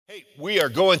Hey, we are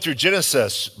going through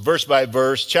Genesis verse by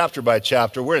verse, chapter by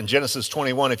chapter. We're in Genesis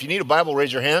 21. If you need a Bible,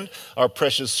 raise your hand. Our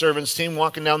precious servants team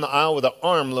walking down the aisle with an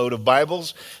armload of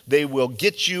Bibles. They will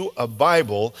get you a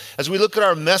Bible. As we look at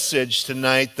our message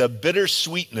tonight, the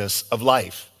bittersweetness of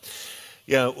life.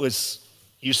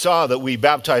 You saw that we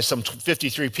baptized some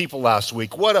 53 people last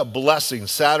week. What a blessing.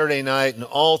 Saturday night and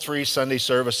all three Sunday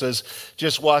services,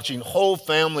 just watching whole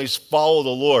families follow the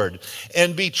Lord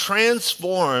and be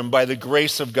transformed by the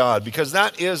grace of God, because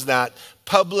that is that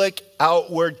public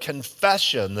outward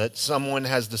confession that someone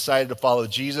has decided to follow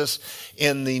Jesus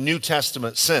in the New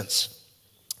Testament sense.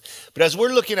 But as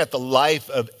we're looking at the life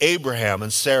of Abraham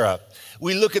and Sarah,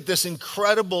 we look at this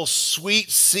incredible sweet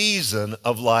season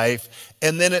of life,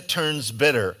 and then it turns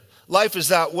bitter. Life is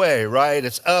that way, right?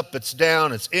 It's up, it's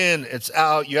down, it's in, it's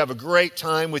out. You have a great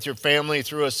time with your family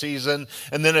through a season,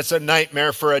 and then it's a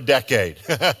nightmare for a decade.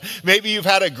 Maybe you've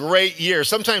had a great year.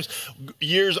 Sometimes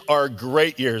years are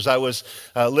great years. I was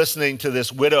listening to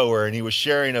this widower, and he was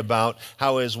sharing about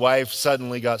how his wife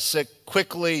suddenly got sick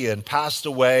quickly and passed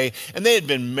away, and they had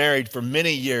been married for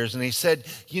many years. And he said,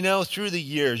 through the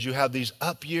years, you have these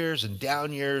up years and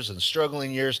down years and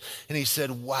struggling years. And he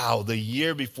said, wow, the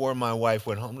year before my wife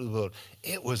went home to the Lord,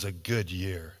 it was a good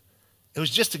year. It was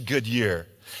just a good year.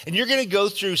 And you're going to go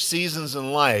through seasons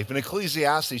in life. And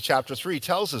Ecclesiastes chapter 3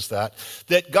 tells us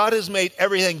that God has made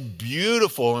everything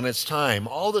beautiful in its time.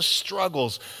 All the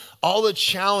struggles, all the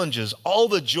challenges, all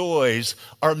the joys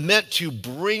are meant to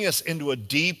bring us into a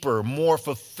deeper, more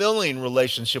fulfilling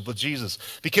relationship with Jesus.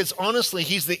 Because honestly,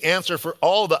 he's the answer for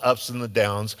all the ups and the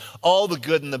downs, all the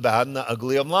good and the bad and the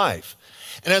ugly of life.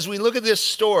 And as we look at this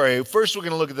story, first we're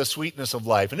going to look at the sweetness of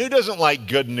life. And who doesn't like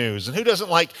good news? And who doesn't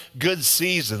like good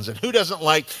seasons? And who doesn't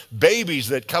like babies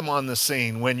that come on the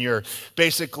scene when you're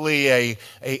basically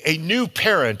a new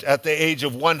parent at the age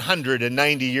of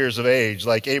 190 years of age,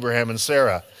 like Abraham and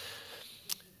Sarah?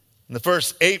 In the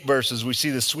first 8 verses, we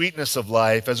see the sweetness of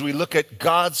life as we look at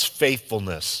God's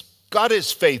faithfulness. God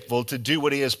is faithful to do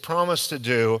what he has promised to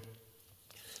do.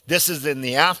 This is in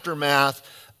the aftermath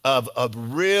of a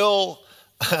real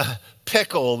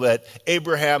pickle that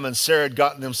Abraham and Sarah had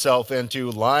gotten themselves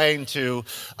into, lying to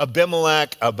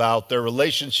Abimelech about their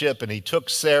relationship, and he took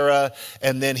Sarah,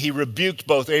 and then he rebuked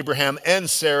both Abraham and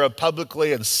Sarah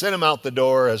publicly and sent them out the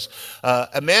door as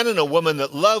a man and a woman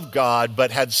that loved God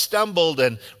but had stumbled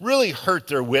and really hurt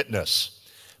their witness.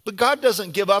 But God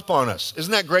doesn't give up on us.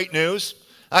 Isn't that great news?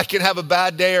 I can have a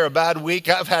bad day or a bad week.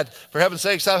 For heaven's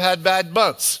sakes, I've had bad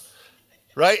months.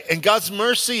 Right? And God's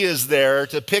mercy is there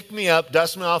to pick me up,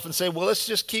 dust me off, and say, well, let's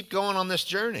just keep going on this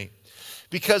journey.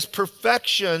 Because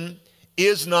perfection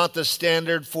is not the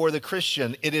standard for the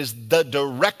Christian. It is the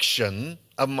direction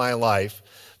of my life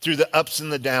through the ups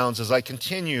and the downs as I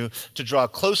continue to draw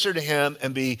closer to him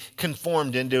and be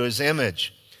conformed into his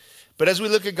image. But as we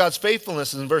look at God's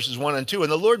faithfulness in verses 1 and 2,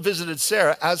 and the Lord visited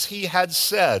Sarah as he had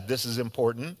said, this is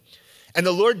important, and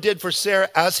the Lord did for Sarah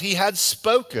as he had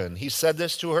spoken. He said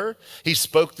this to her. He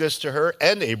spoke this to her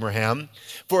and Abraham.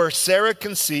 For Sarah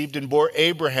conceived and bore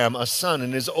Abraham a son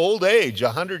in his old age,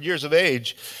 100 years of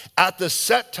age, at the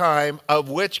set time of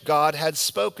which God had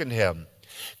spoken to him.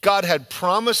 God had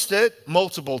promised it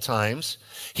multiple times.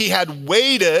 He had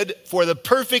waited for the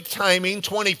perfect timing,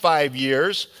 25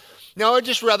 years. Now, I'd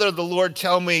just rather the Lord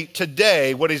tell me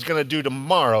today what he's going to do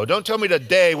tomorrow. Don't tell me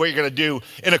today what you're going to do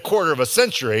in a quarter of a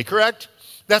century, correct?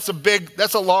 That's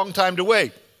a long time to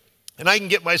wait. And I can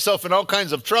get myself in all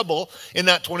kinds of trouble in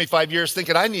that 25 years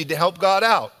thinking I need to help God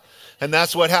out. And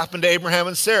that's what happened to Abraham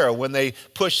and Sarah when they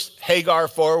pushed Hagar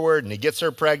forward and he gets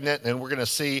her pregnant. And we're going to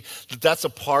see that that's a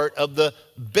part of the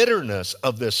bitterness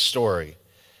of this story.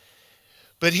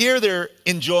 But here they're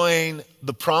enjoying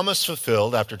the promise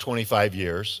fulfilled after 25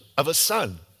 years of a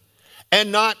son.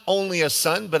 And not only a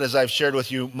son, but as I've shared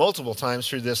with you multiple times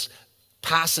through this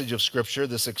passage of Scripture,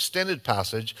 this extended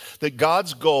passage, that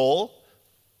God's goal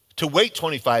to wait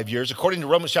 25 years, according to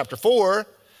Romans chapter 4,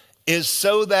 is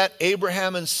so that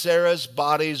Abraham and Sarah's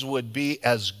bodies would be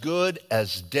as good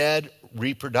as dead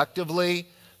reproductively,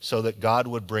 so that God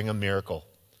would bring a miracle.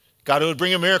 God would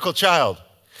bring a miracle child.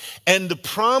 And the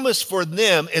promise for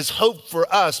them is hope for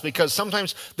us, because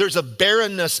sometimes there's a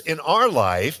barrenness in our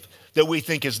life that we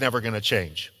think is never going to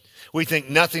change. We think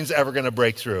nothing's ever going to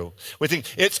break through. We think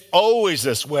it's always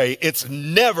this way. It's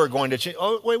never going to change.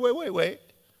 Oh, wait.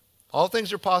 All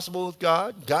things are possible with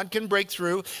God. God can break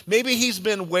through. Maybe he's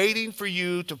been waiting for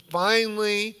you to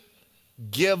finally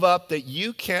give up that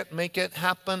you can't make it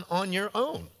happen on your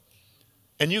own.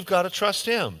 And you've got to trust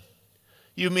him.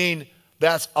 You mean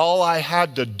that's all I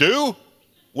had to do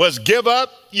was give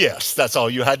up? Yes, that's all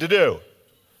you had to do.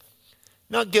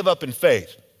 Not give up in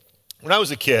faith. When I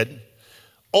was a kid,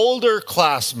 older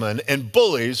classmen and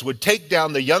bullies would take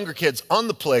down the younger kids on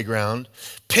the playground,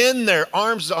 pin their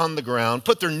arms on the ground,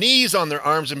 put their knees on their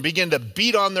arms, and begin to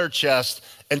beat on their chest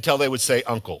until they would say,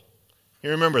 "Uncle." You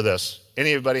remember this?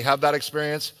 Anybody have that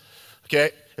experience?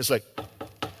 Okay, it's like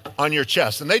on your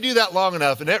chest. And they do that long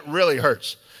enough, and it really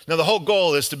hurts. Now, the whole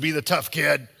goal is to be the tough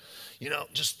kid.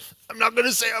 I'm not going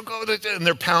to say uncle. And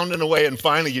they're pounding away, and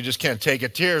finally you just can't take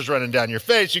it. Tears running down your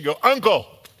face. You go, "Uncle."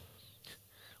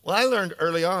 Well, I learned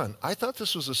early on, I thought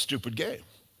this was a stupid game.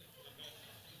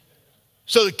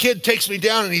 So the kid takes me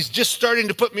down, and he's just starting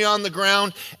to put me on the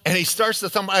ground, and he starts to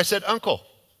thumb. I said, "Uncle."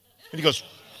 And he goes,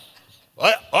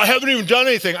 I haven't even done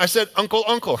anything. I said, "Uncle,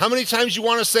 uncle." How many times you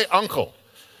want to say uncle?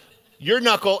 Your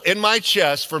knuckle in my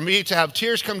chest for me to have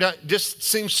tears come down just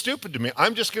seems stupid to me.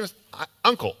 I'm just going to,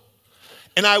 "Uncle."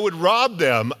 And I would rob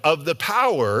them of the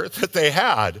power that they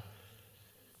had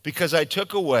because I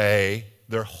took away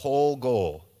their whole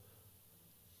goal.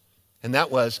 And that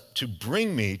was to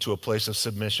bring me to a place of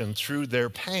submission through their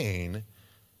pain.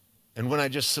 And when I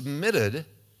just submitted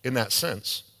in that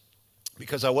sense,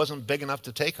 because I wasn't big enough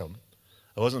to take them,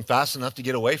 I wasn't fast enough to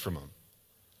get away from them.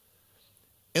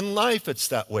 In life, it's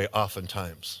that way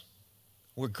oftentimes.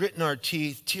 We're gritting our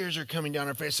teeth, tears are coming down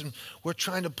our face, and we're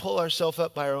trying to pull ourselves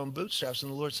up by our own bootstraps.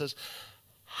 And the Lord says,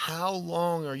 how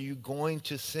long are you going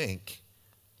to think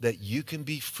that you can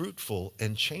be fruitful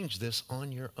and change this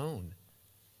on your own?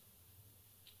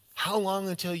 How long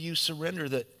until you surrender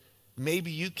that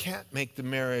maybe you can't make the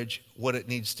marriage what it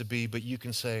needs to be, but you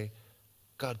can say,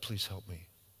 "God, please help me.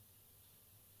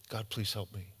 God, please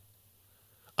help me.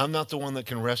 I'm not the one that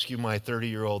can rescue my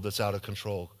 30-year-old that's out of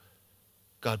control.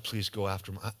 God, please go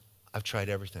after him. I've tried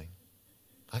everything.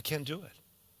 I can't do it."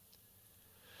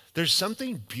 There's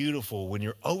something beautiful when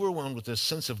you're overwhelmed with this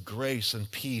sense of grace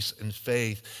and peace and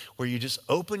faith, where you just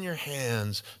open your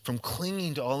hands from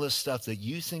clinging to all this stuff that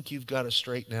you think you've got to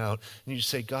straighten out, and you just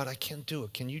say, "God, I can't do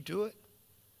it. Can you do it?"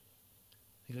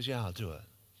 He goes, "Yeah, I'll do it.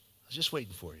 I was just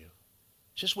waiting for you.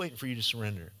 Just waiting for you to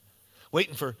surrender.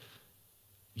 Waiting for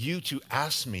you to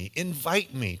ask me,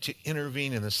 invite me to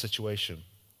intervene in this situation."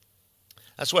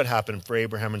 That's what happened for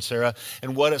Abraham and Sarah,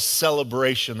 and what a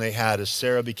celebration they had as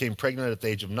Sarah became pregnant at the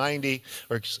age of 90,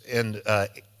 and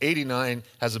 89,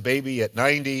 has a baby at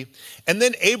 90. And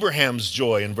then Abraham's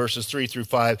joy in verses 3 through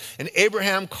 5. "And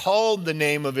Abraham called the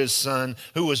name of his son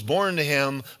who was born to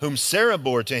him, whom Sarah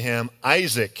bore to him,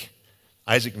 Isaac."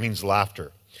 Isaac means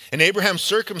laughter. "And Abraham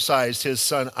circumcised his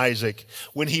son Isaac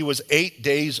when he was 8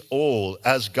 days old,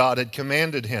 as God had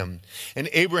commanded him. And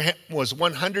Abraham was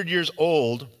 100 years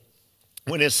old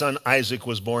when his son Isaac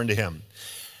was born to him."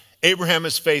 Abraham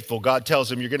is faithful. God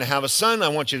tells him, "You're going to have a son. I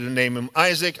want you to name him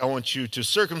Isaac. I want you to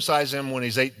circumcise him when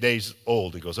he's 8 days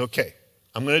old." He goes, "Okay,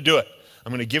 I'm going to do it.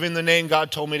 I'm going to give him the name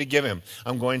God told me to give him.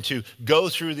 I'm going to go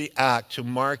through the act to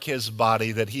mark his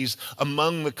body, that he's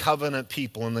among the covenant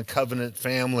people and the covenant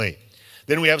family."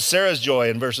 Then we have Sarah's joy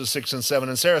in verses 6 and 7.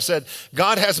 "And Sarah said,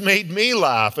 'God has made me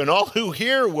laugh, and all who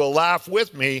hear will laugh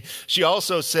with me.' She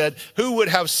also said, 'Who would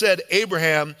have said to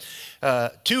Abraham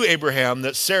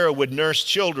that Sarah would nurse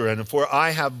children? For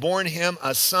I have borne him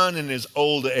a son in his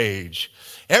old age.'"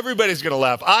 Everybody's going to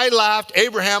laugh. I laughed,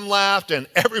 Abraham laughed, and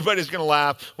everybody's going to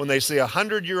laugh when they see a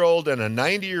 100-year-old and a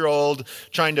 90-year-old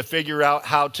trying to figure out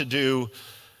how to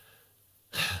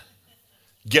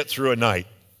get through a night,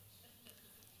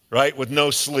 right, with no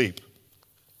sleep.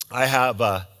 I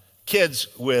have kids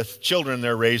with children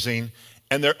they're raising,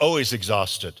 and they're always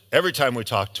exhausted. Every time we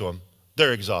talk to them,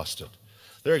 they're exhausted.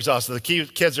 They're exhausted. The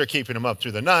kids are keeping them up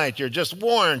through the night. You're just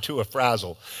worn to a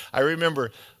frazzle. I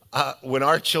remember when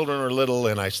our children were little,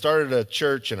 and I started a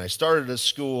church and I started a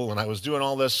school and I was doing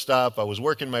all this stuff. I was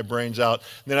working my brains out.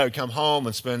 And then I would come home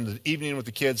and spend the evening with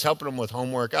the kids, helping them with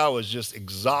homework. I was just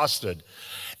exhausted.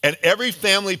 And every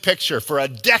family picture for a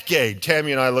decade,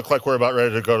 Tammy and I look like we're about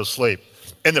ready to go to sleep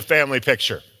in the family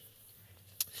picture.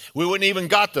 We wouldn't even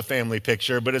got the family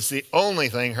picture, but it's the only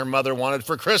thing her mother wanted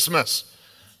for Christmas.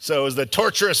 So it was the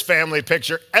torturous family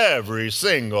picture every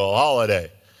single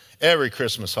holiday, every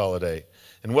Christmas holiday.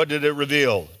 And what did it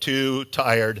reveal? Two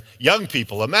tired young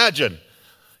people. Imagine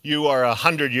you are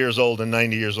 100 years old and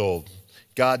 90 years old.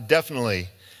 God definitely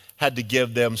had to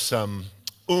give them some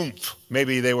oomph.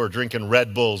 Maybe they were drinking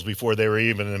Red Bulls before they were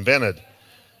even invented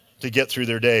to get through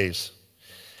their days.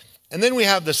 And then we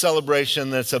have the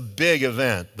celebration that's a big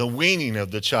event, the weaning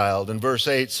of the child in verse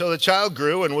 8. "So the child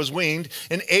grew and was weaned,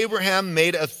 and Abraham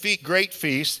made a great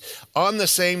feast on the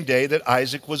same day that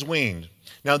Isaac was weaned.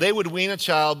 Now, they would wean a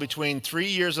child between 3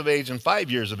 years of age and 5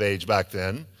 years of age back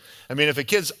then. I mean, if a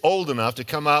kid's old enough to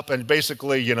come up and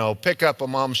basically, pick up a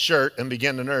mom's shirt and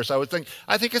begin to nurse, I think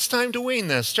it's time to wean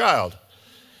this child.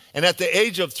 And at the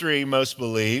age of 3, most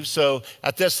believe. So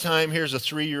at this time, here's a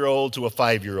 3-year-old to a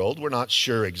 5-year-old. We're not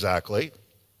sure exactly.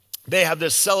 They have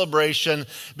this celebration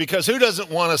because who doesn't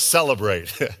want to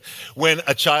celebrate when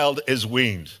a child is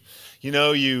weaned?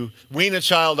 You wean a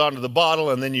child onto the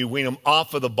bottle and then you wean them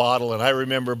off of the bottle. And I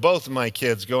remember both of my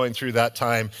kids going through that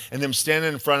time and them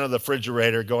standing in front of the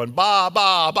refrigerator going, ba,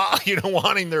 ba, ba,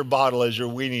 wanting their bottle as you're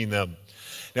weaning them.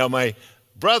 Now, my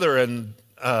brother and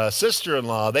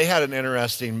sister-in-law, they had an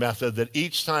interesting method that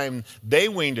each time they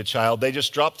weaned a child, they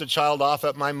just dropped the child off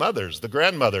at my mother's, the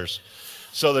grandmother's.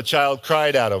 So the child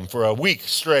cried at them for a week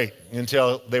straight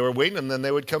until they were weaned, and then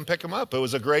they would come pick them up. It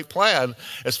was a great plan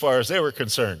as far as they were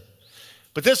concerned.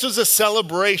 But this was a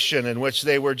celebration in which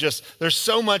there's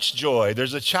so much joy.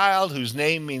 There's a child whose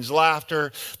name means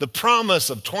laughter, the promise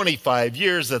of 25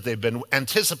 years that they've been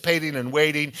anticipating and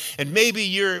waiting. And maybe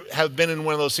you have been in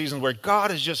one of those seasons where God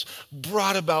has just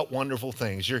brought about wonderful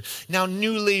things. You're now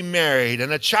newly married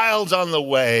and a child's on the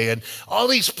way. And all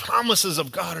these promises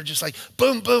of God are just like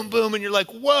boom, boom, boom. And you're like,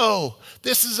 whoa,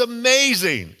 this is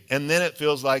amazing. And then it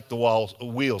feels like the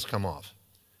wheels come off.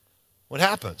 What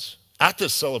happens? At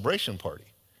this celebration party,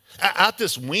 at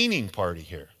this weaning party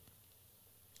here,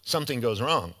 something goes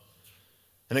wrong.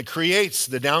 And it creates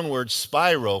the downward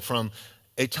spiral from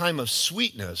a time of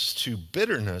sweetness to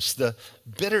bitterness, the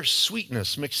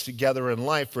bittersweetness mixed together in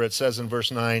life. For it says in verse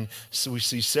 9, so we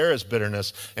see Sarah's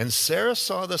bitterness. And Sarah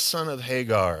saw the son of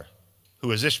Hagar,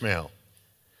 who is Ishmael,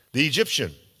 the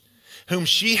Egyptian, whom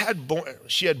she had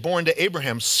born to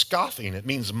Abraham, scoffing. It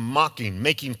means mocking,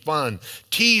 making fun,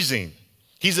 teasing.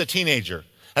 He's a teenager.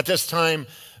 At this time,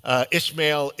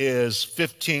 Ishmael is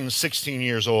 15, 16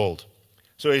 years old.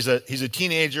 So he's a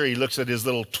teenager. He looks at his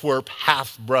little twerp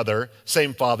half-brother,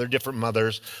 same father, different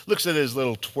mothers, looks at his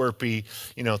little twerpy,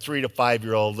 3 to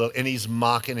 5-year-old, and he's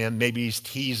mocking him. Maybe he's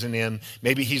teasing him.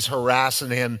 Maybe he's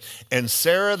harassing him. And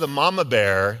Sarah, the mama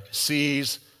bear,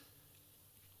 sees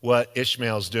what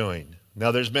Ishmael's doing.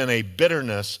 Now, there's been a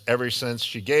bitterness ever since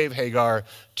she gave Hagar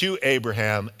to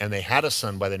Abraham, and they had a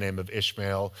son by the name of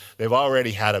Ishmael. They've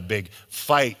already had a big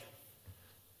fight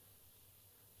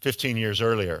 15 years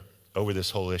earlier over this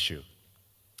whole issue.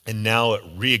 And now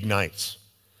it reignites.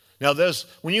 Now,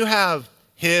 when you have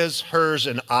his, hers,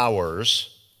 and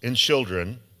ours in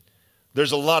children,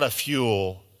 there's a lot of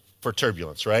fuel for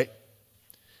turbulence, right?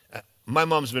 My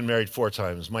mom's been married 4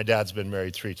 times. My dad's been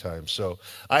married 3 times. So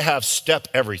I have step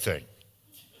everything.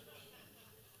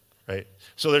 Right?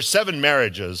 So there's 7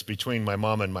 marriages between my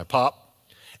mom and my pop.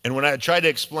 And when I tried to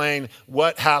explain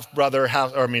what half-brother,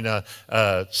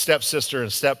 stepsister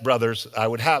and stepbrothers I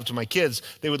would have to my kids,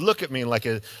 they would look at me like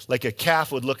a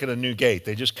calf would look at a new gate.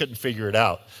 They just couldn't figure it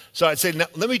out. So I'd say,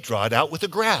 let me draw it out with a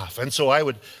graph. And so I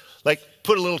would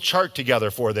put a little chart together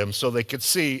for them so they could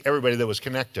see everybody that was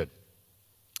connected.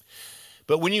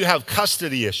 But when you have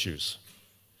custody issues,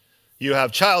 you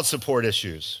have child support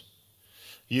issues,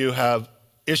 you have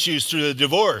issues through the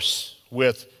divorce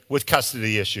with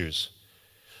custody issues,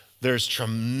 there's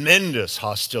tremendous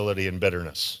hostility and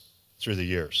bitterness through the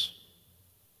years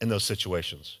in those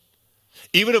situations.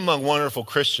 Even among wonderful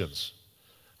Christians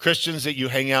that you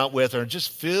hang out with are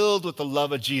just filled with the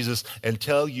love of Jesus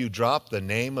until you drop the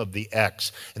name of the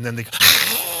ex, and then they go,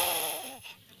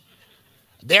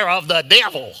 they're of the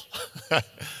devil.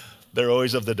 They're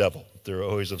always of the devil. They're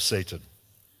always of Satan.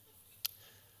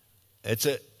 It's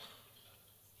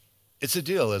a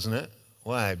deal, isn't it?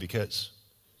 Why? Because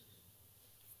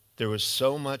there was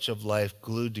so much of life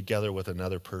glued together with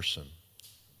another person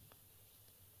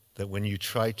that when you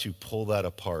try to pull that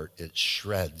apart, it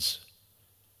shreds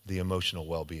the emotional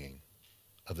well-being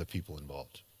of the people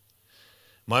involved.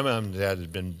 My mom and dad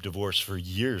had been divorced for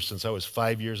years, since I was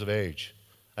 5 years of age.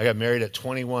 I got married at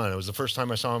 21. It was the first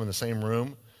time I saw them in the same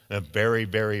room in a very,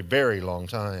 very, very long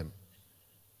time.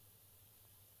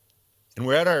 And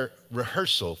we're at our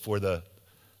rehearsal for the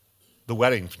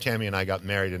wedding. Tammy and I got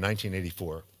married in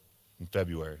 1984 in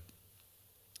February.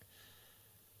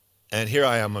 And here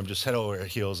I am. I'm just head over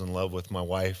heels in love with my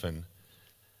wife and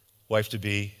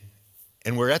wife-to-be.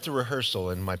 And we're at the rehearsal,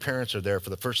 and my parents are there for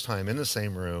the first time in the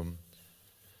same room.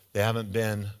 They haven't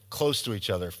been close to each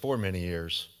other for many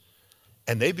years.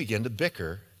 And they begin to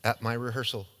bicker at my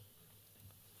rehearsal.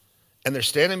 And they're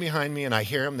standing behind me, and I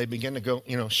hear them. They begin to go,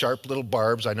 sharp little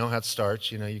barbs. I know how it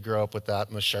starts. You grow up with that,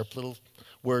 and the sharp little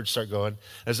words start going.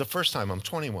 And it's the first time. I'm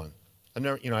 21. I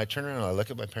turn around, and I look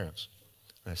at my parents.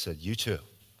 And I said, you too.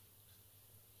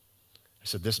 I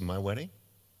said, this is my wedding?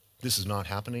 This is not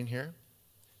happening here.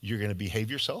 You're going to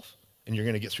behave yourself, and you're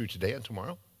going to get through today and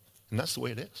tomorrow. And that's the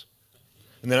way it is.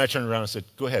 And then I turned around and said,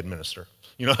 go ahead, minister.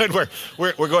 You know, and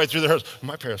we're going through the house.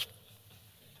 My parents,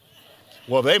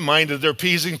 well, they minded their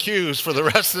P's and Q's for the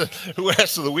rest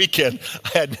of the weekend.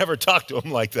 I had never talked to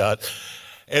them like that.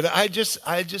 And I just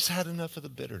had enough of the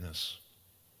bitterness.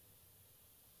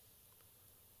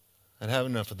 I'd have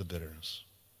enough of the bitterness.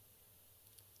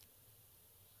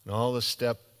 And all the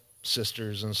step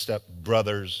sisters and step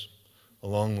brothers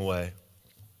along the way.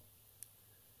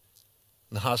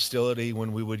 The hostility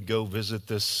when we would go visit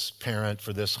this parent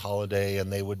for this holiday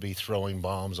and they would be throwing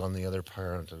bombs on the other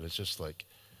parent. And it's just like,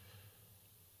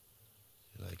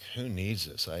 who needs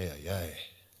this? Ay, ay, ay.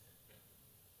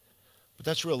 But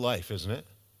that's real life, isn't it?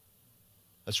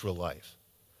 That's real life.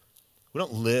 We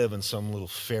don't live in some little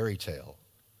fairy tale.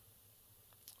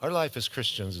 Our life as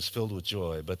Christians is filled with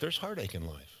joy, but there's heartache in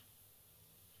life.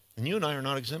 And you and I are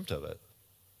not exempt of it.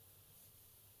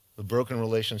 The broken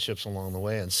relationships along the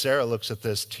way. And Sarah looks at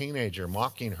this teenager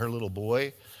mocking her little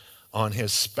boy on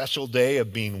his special day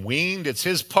of being weaned. It's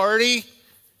his party.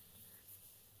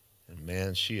 And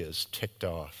man, she is ticked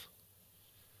off.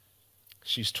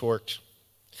 She's torqued.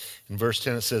 In verse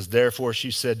 10 it says, therefore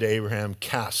she said to Abraham,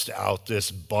 cast out this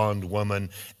bondwoman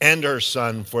and her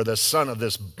son, for the son of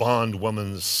this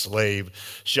bondwoman's slave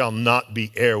shall not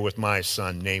be heir with my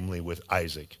son, namely with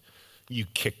Isaac. You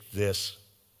kick this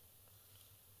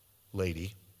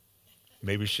lady.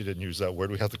 Maybe she didn't use that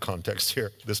word. We have the context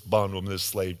here. This bondwoman, this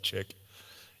slave chick.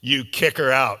 You kick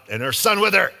her out and her son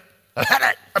with her. I've had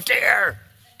it. Up to here.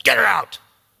 Get her out.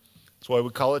 That's why we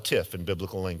call it tiff in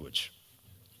biblical language.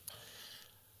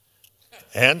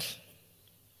 And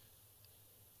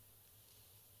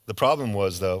the problem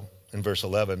was, though, in verse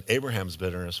 11, Abraham's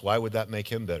bitterness. Why would that make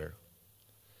him bitter?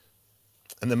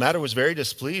 And the matter was very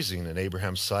displeasing in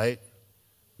Abraham's sight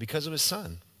because of his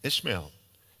son, Ishmael.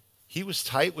 He was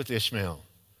tight with Ishmael.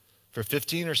 For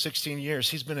 15 or 16 years,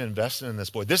 he's been invested in this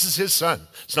boy. This is his son.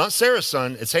 It's not Sarah's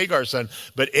son, it's Hagar's son.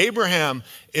 But Abraham,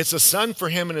 it's a son for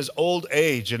him in his old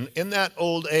age. And in that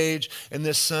old age, and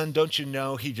this son, don't you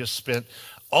know, he just spent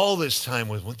all this time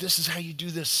with, well, this is how you do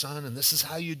this, son, and this is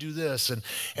how you do this. And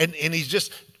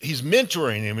he's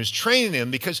mentoring him, he's training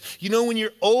him, because you know when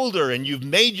you're older and you've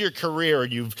made your career,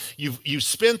 you've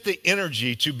spent the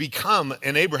energy to become,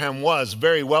 and Abraham was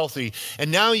very wealthy,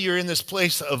 and now you're in this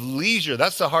place of leisure.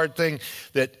 That's the hard thing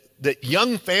that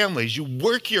young families, you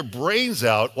work your brains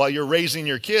out while you're raising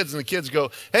your kids, and the kids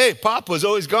go, hey, Pop was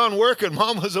always gone working,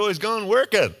 Mom was always gone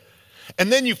working. And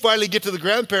then you finally get to the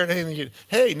grandparent and you,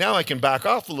 hey, now I can back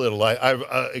off a little. I've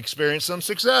experienced some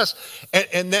success.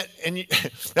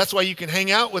 That's why you can hang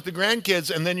out with the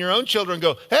grandkids, and then your own children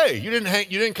go, hey, you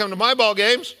didn't come to my ball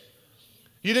games.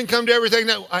 You didn't come to everything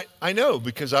that I know,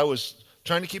 because I was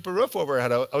trying to keep a roof over our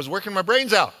head. I was working my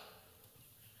brains out.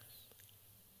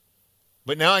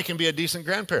 But now I can be a decent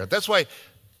grandparent. That's why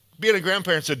being a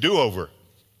grandparent's a do-over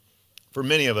for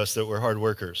many of us that were hard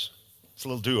workers. It's a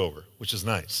little do-over, which is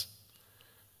nice.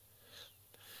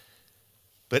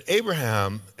 But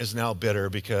Abraham is now bitter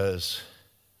because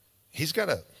he's got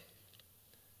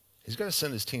to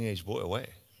send his teenage boy away.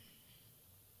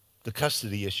 The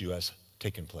custody issue has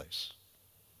taken place.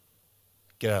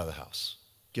 Get out of the house.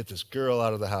 Get this girl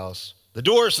out of the house. The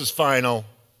divorce is final.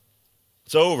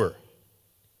 It's over.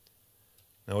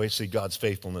 Now we see God's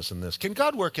faithfulness in this. Can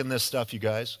God work in this stuff, you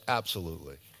guys?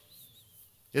 Absolutely.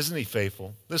 Isn't he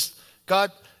faithful?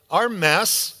 God, our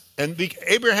mess. And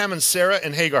Abraham and Sarah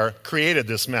and Hagar created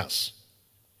this mess.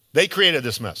 They created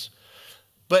this mess.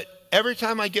 But every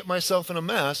time I get myself in a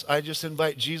mess, I just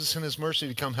invite Jesus in his mercy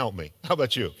to come help me. How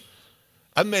about you?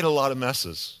 I've made a lot of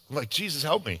messes. I'm like, Jesus,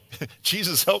 help me.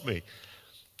 Jesus, help me.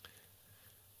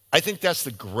 I think that's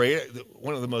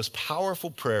one of the most powerful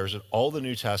prayers in all the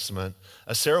New Testament.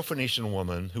 A Syrophoenician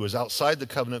woman who is outside the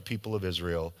covenant people of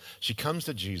Israel, she comes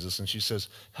to Jesus and she says,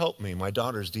 help me, my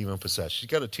daughter's demon possessed. She's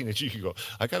got a teenage, you can go,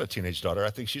 I got a teenage daughter, I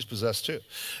think she's possessed too.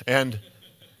 And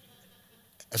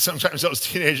sometimes those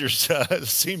teenagers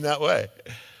seem that way.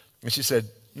 And she said,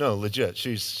 no, legit,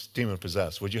 she's demon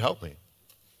possessed. Would you help me?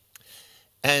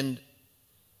 And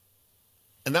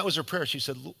that was her prayer. She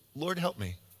said, Lord, help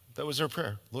me. That was her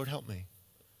prayer. Lord, help me.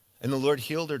 And the Lord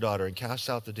healed her daughter and cast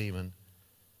out the demon.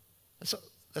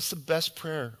 That's the best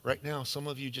prayer right now. Some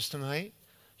of you just tonight,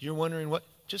 you're wondering what,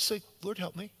 just say, Lord,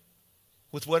 help me.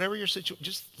 With whatever your situation,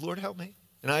 just, Lord, help me.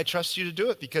 And I trust you to do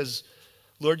it because,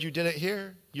 Lord, you did it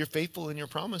here. You're faithful in your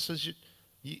promises.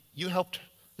 You helped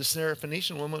the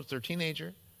Syrophoenician woman with her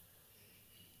teenager.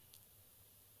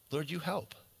 Lord, you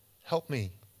help. Help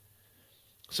me.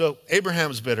 So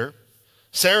Abraham's bitter.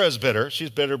 Sarah's bitter. She's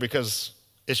bitter because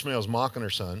Ishmael's mocking her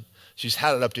son. She's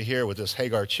had it up to here with this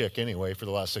Hagar chick anyway for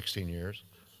the last 16 years.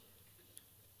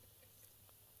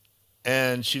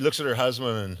 And she looks at her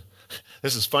husband, and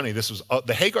this is funny. This was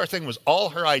the Hagar thing was all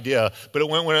her idea, but it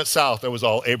went south. It was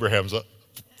all Abraham's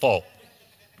fault.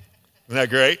 Isn't that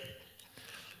great?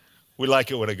 We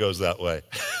like it when it goes that way.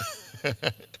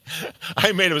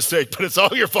 I made a mistake, but it's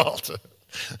all your fault.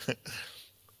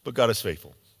 But God is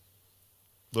faithful.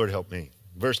 Lord, help me.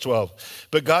 Verse 12.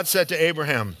 But God said to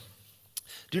Abraham,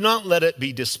 do not let it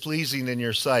be displeasing in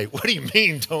your sight. What do you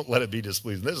mean, don't let it be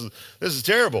displeasing? This is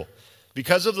terrible.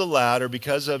 Because of the lad or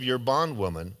because of your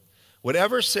bondwoman,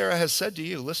 whatever Sarah has said to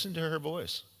you, listen to her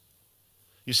voice.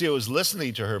 You see, it was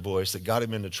listening to her voice that got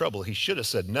him into trouble. He should have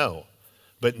said no.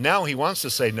 But now he wants to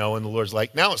say no, and the Lord's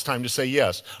like, now it's time to say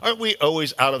yes. Aren't we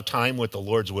always out of time with the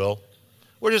Lord's will?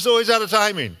 We're just always out of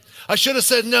timing. I should have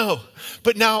said no,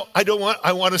 but now I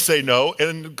want to say no,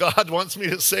 and God wants me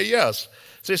to say yes.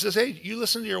 So he says, hey, you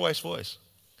listen to your wife's voice.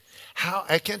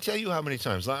 I can't tell you how many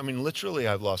times. I mean, literally,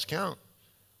 I've lost count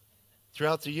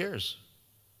throughout the years.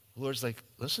 The Lord's like,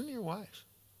 listen to your wife.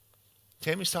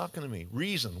 Tammy's talking to me.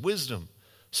 Reason, wisdom,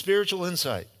 spiritual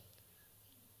insight.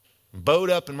 I'm bowed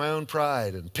up in my own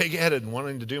pride and pig-headed and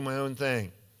wanting to do my own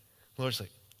thing. The Lord's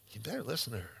like, you better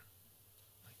listen to her.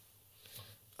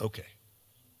 Like, okay.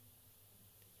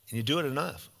 And you do it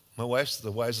enough. My wife's the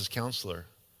wisest counselor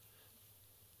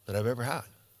that I've ever had,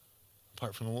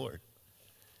 apart from the Lord.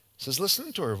 He says,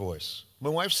 listen to her voice. My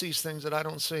wife sees things that I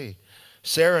don't see.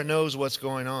 Sarah knows what's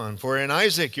going on. For in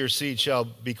Isaac your seed shall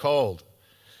be called.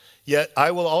 Yet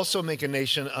I will also make a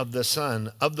nation of the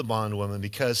son of the bondwoman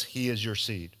because he is your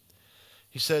seed.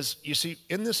 He says, you see,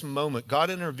 in this moment, God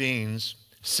intervenes.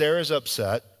 Sarah's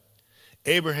upset.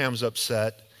 Abraham's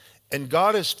upset. And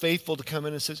God is faithful to come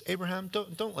in and says, Abraham,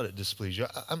 don't let it displease you.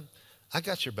 I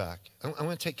got your back. I'm going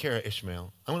to take care of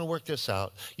Ishmael. I'm going to work this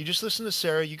out. You just listen to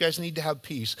Sarah. You guys need to have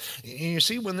peace. And you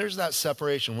see, when there's that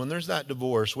separation, when there's that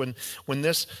divorce, when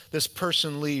this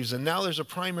person leaves, and now there's a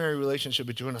primary relationship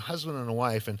between a husband and a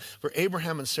wife, and for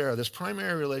Abraham and Sarah, this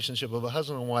primary relationship of a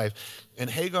husband and wife, and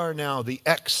Hagar now, the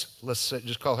let's say,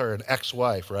 just call her an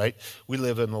ex-wife, right? We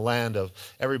live in the land of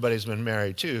everybody's been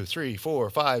married 2, 3, 4,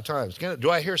 5 times.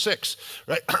 Do I hear 6?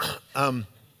 Right?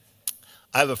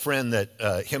 I have a friend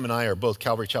that him and I are both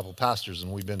Calvary Chapel pastors,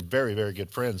 and we've been very, very good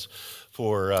friends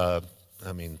for,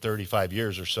 35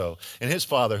 years or so. And his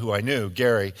father, who I knew,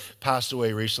 Gary, passed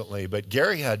away recently, but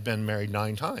Gary had been married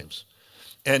 9 times.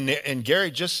 And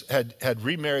Gary just had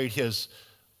remarried his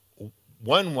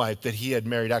one wife that he had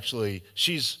married. Actually,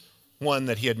 she's one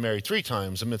that he had married 3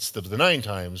 times amidst of the 9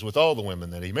 times with all the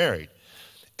women that he married.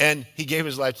 And he gave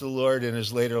his life to the Lord in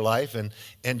his later life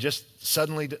and just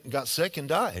suddenly got sick and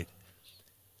died.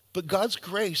 But God's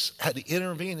grace had to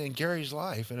intervene in Gary's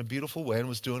life in a beautiful way and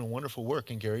was doing a wonderful work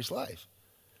in Gary's life.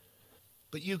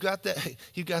 But you got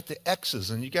the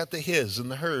X's and you got the his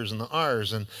and the hers and the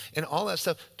ours and all that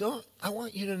stuff. I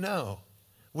want you to know,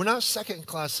 we're not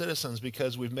second-class citizens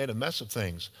because we've made a mess of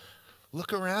things.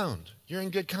 Look around. You're in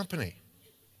good company.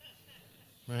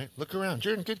 Right? Look around.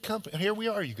 You're in good company. Here we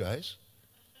are, you guys.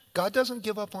 God doesn't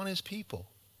give up on his people.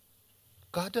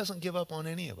 God doesn't give up on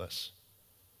any of us.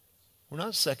 We're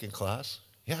not second class.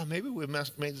 Yeah, maybe we've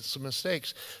made some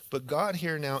mistakes, but God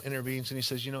here now intervenes and he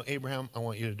says, Abraham, I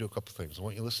want you to do a couple things. I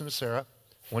want you to listen to Sarah.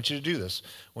 I want you to do this.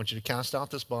 I want you to cast out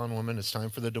this bondwoman. It's time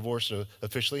for the divorce to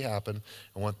officially happen.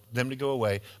 I want them to go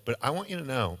away, but I want you to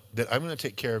know that I'm going to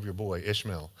take care of your boy,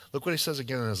 Ishmael. Look what he says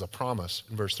again as a promise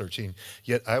in verse 13.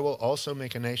 Yet I will also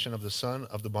make a nation of the son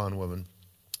of the bondwoman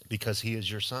because he is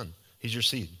your son. He's your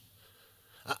seed.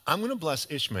 I'm going to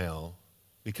bless Ishmael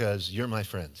because you're my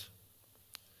friend.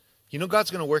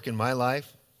 God's going to work in my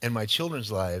life and my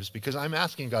children's lives because I'm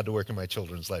asking God to work in my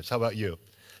children's lives. How about you?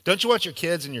 Don't you want your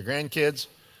kids and your grandkids,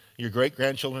 your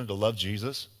great-grandchildren to love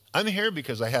Jesus? I'm here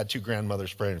because I had 2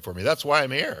 grandmothers praying for me. That's why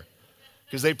I'm here,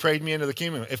 because they prayed me into the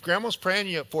kingdom. If grandma's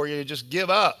praying for you, just give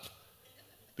up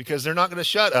because they're not going to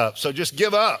shut up, so just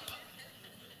give up.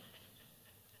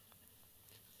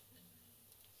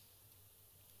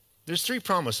 There's 3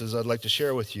 promises I'd like to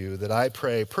share with you that I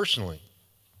pray personally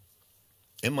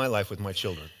in my life with my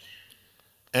children.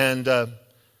 And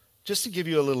just to give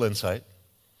you a little insight,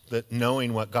 that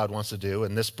knowing what God wants to do,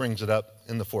 and this brings it up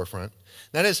in the forefront.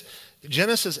 That is,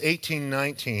 Genesis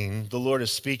 18:19, the Lord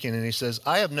is speaking, and he says,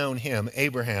 I have known him,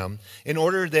 Abraham, in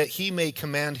order that he may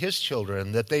command his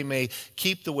children, that they may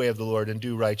keep the way of the Lord and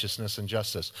do righteousness and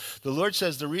justice. The Lord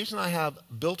says, the reason I have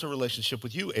built a relationship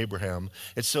with you, Abraham,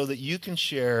 is so that you can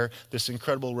share this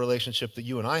incredible relationship that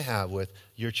you and I have with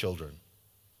your children.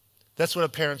 That's what a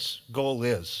parent's goal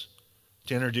is,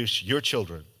 to introduce your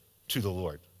children to the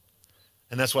Lord.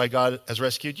 And that's why God has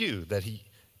rescued you, that he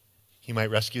might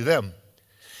rescue them.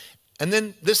 And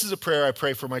then this is a prayer I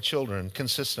pray for my children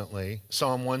consistently.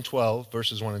 Psalm 112,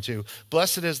 verses 1 and 2.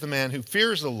 Blessed is the man who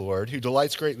fears the Lord, who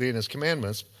delights greatly in his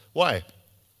commandments. Why?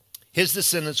 His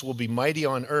descendants will be mighty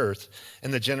on earth,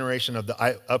 and the generation of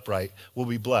the upright will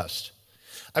be blessed.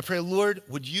 I pray, Lord,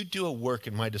 would you do a work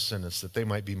in my descendants that they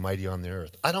might be mighty on the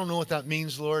earth? I don't know what that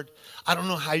means, Lord. I don't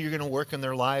know how you're going to work in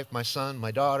their life, my son,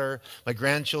 my daughter, my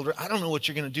grandchildren. I don't know what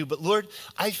you're going to do, but Lord,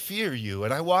 I fear you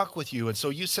and I walk with you. And so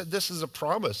you said this is a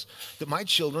promise that my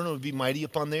children would be mighty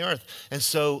upon the earth. And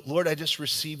so, Lord, I just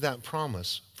received that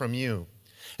promise from you.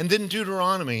 And then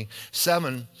Deuteronomy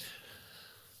 7,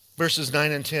 verses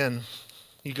 9 and 10.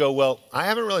 You go, well, I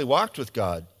haven't really walked with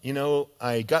God. You know,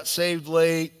 I got saved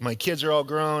late. My kids are all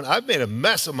grown. I've made a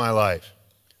mess of my life.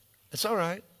 It's all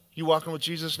right. You walking with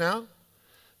Jesus now? It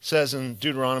says in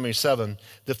Deuteronomy 7,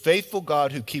 the faithful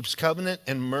God who keeps covenant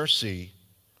and mercy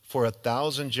for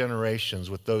 1,000 generations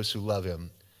with those who love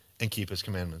him and keep his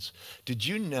commandments. Did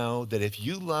you know that if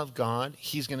you love God,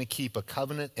 he's going to keep a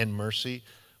covenant and mercy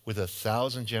with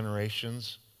 1,000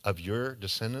 generations of your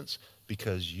descendants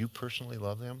because you personally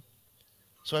love them?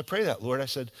 So I pray that, Lord. I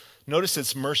said, notice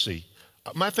it's mercy.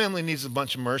 My family needs a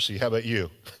bunch of mercy. How about you?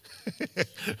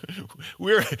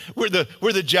 we're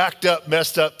the jacked up,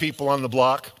 messed up people on the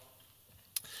block.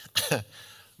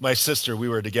 My sister, we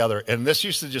were together, and this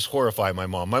used to just horrify my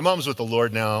mom. My mom's with the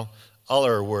Lord now. All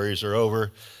our worries are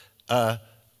over.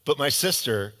 But my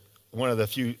sister, one of the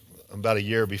few, about a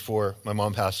year before my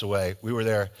mom passed away, we were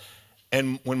there.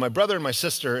 And when my brother and my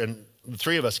sister and the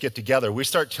three of us get together, we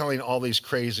start telling all these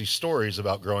crazy stories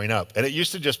about growing up. And it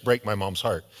used to just break my mom's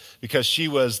heart because she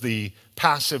was the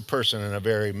passive person in a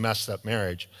very messed up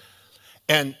marriage.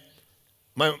 And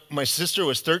my sister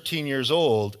was 13 years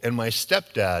old, and my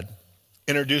stepdad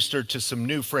introduced her to some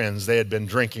new friends. They had been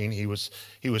drinking. He was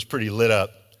pretty lit up.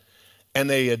 And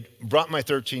they had brought my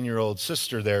 13-year-old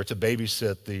sister there to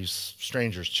babysit these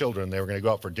strangers' children. They were going to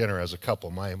go out for dinner as a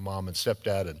couple, my mom and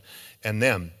stepdad and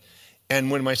them. And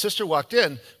when my sister walked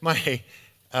in, my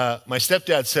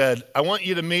stepdad said, I want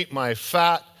you to meet my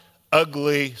fat,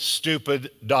 ugly,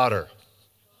 stupid daughter.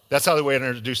 That's how the way I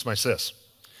introduced my sis.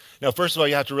 Now, first of all,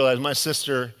 you have to realize my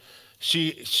sister,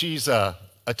 she's a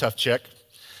tough chick.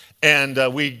 And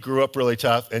we grew up really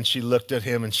tough. And she looked at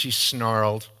him and she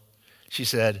snarled. She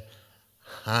said,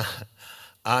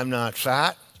 I'm not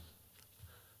fat.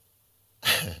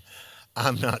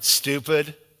 I'm not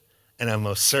stupid. And I'm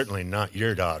most certainly not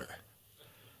your daughter.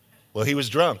 Well, he was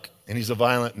drunk, and he's a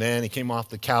violent man. He came off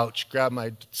the couch, grabbed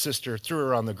my sister, threw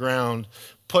her on the ground,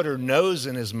 put her nose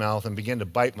in his mouth, and began to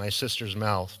bite my sister's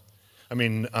nose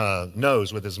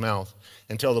with his mouth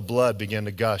until the blood began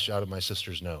to gush out of my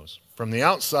sister's nose. From the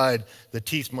outside, the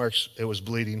teeth marks, it was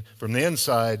bleeding. From the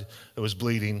inside, it was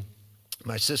bleeding.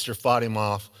 My sister fought him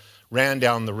off, ran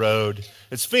down the road.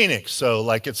 It's Phoenix, so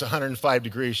like it's 105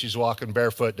 degrees. She's walking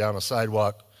barefoot down a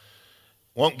sidewalk.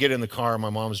 Won't get in the car. My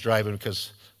mom's driving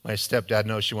because my stepdad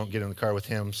knows she won't get in the car with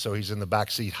him, so he's in the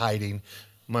back seat hiding.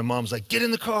 My mom's like, get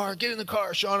in the car,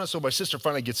 Shauna. So my sister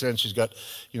finally gets in. She's got,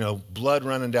 blood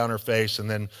running down her face, and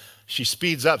then she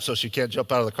speeds up so she can't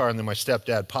jump out of the car, and then my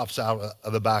stepdad pops out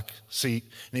of the back seat,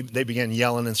 and they begin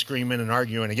yelling and screaming and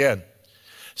arguing again.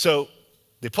 So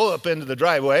they pull up into the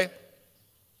driveway,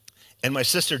 and my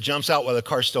sister jumps out while the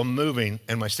car's still moving,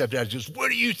 and my stepdad goes,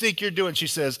 what do you think you're doing? She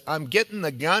says, I'm getting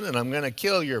the gun, and I'm going to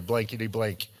kill your blankety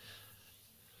blank.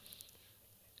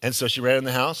 And so she ran in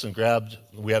the house and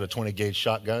we had a 20 gauge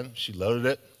shotgun. She loaded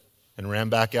it and ran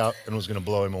back out and was going to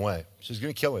blow him away. She was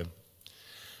going to kill him.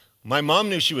 My mom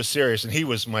knew she was serious, and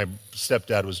my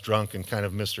stepdad was drunk and kind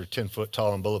of Mr. 10 foot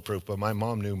tall and bulletproof, but my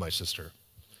mom knew my sister.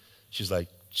 She's like,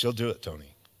 she'll do it,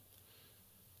 Tony.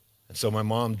 And so my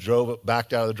mom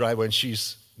backed out of the driveway, and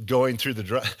she's going through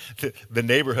the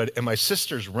neighborhood, and my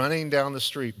sister's running down the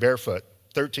street barefoot,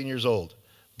 13 years old,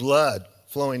 blood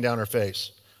flowing down her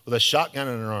face, with a shotgun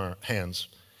in her hands.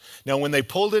 Now, when they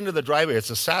pulled into the driveway, it's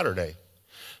a Saturday.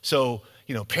 So,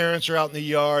 parents are out in the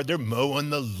yard. They're mowing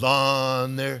the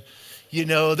lawn. Their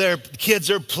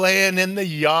kids are playing in the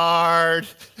yard.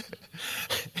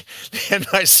 And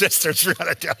my sister's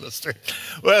running down the street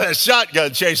with a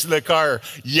shotgun chasing the car,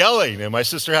 yelling. And my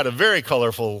sister had a very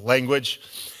colorful language,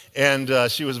 and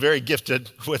she was very gifted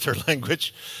with her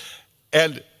language.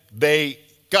 And they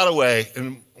got away.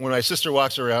 And when my sister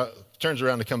turns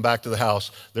around to come back to the house,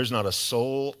 there's not a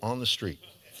soul on the street.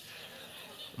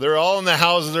 They're all in the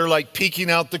houses. They're like peeking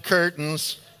out the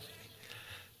curtains.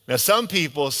 Now, some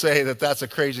people say that that's a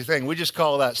crazy thing. We just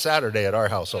call that Saturday at our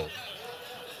household.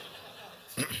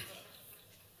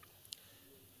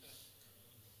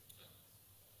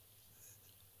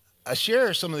 I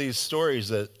share some of these stories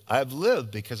that I've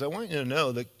lived because I want you to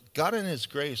know that God in his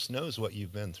grace knows what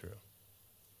you've been through.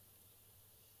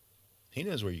 He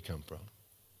knows where you come from.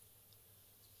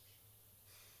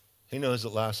 He knows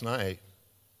that last night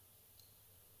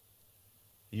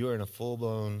you were in a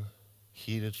full-blown,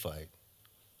 heated fight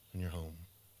in your home.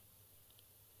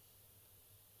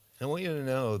 And I want you to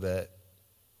know that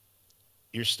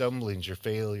your stumblings, your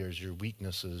failures, your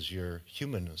weaknesses, your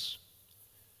humanness,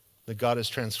 that God is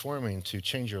transforming to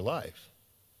change your life.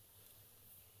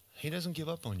 He doesn't give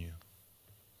up on you.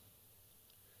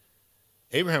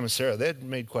 Abraham and Sarah, they had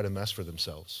made quite a mess for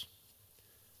themselves.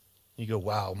 You go,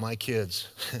 wow, my kids.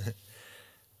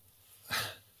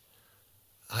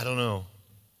 I don't know.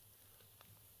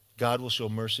 God will show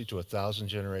mercy to 1,000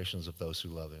 generations of those who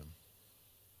love him.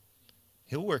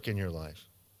 He'll work in your life.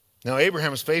 Now,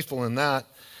 Abraham is faithful in that,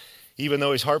 even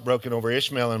though he's heartbroken over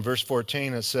Ishmael. In verse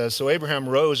 14, it says, so Abraham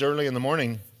rose early in the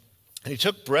morning, and he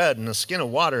took bread and a skin of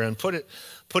water and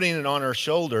putting it on her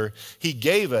shoulder, he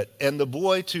gave it and the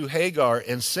boy to Hagar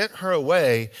and sent her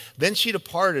away. Then she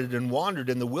departed and wandered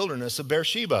in the wilderness of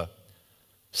Beersheba.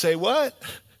 Say what?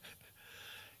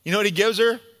 You know what he gives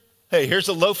her? Hey, here's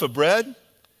a loaf of bread.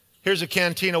 Here's a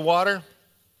canteen of water.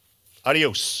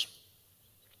 Adios.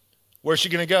 Where's she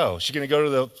going to go? Is she going to go to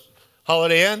the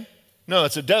Holiday Inn? No,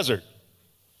 it's a desert.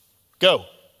 Go.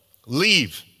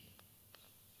 Leave.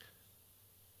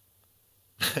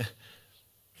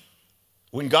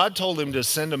 When God told him to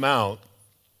send him out,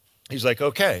 he's like,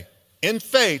 okay. In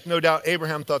faith, no doubt,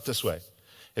 Abraham thought this way.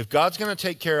 If God's going to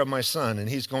take care of my son and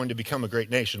he's going to become a great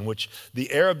nation, which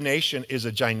the Arab nation is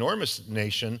a ginormous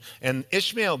nation, and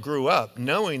Ishmael grew up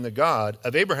knowing the God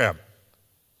of Abraham.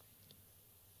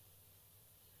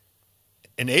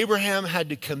 And Abraham had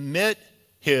to commit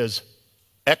his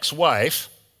ex-wife,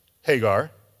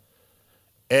 Hagar,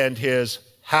 and his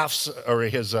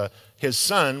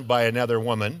son by another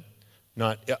woman,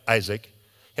 not Isaac,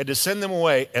 had to send them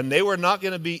away, and they were not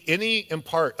going to be any in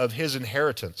part of his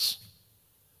inheritance.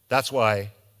 That's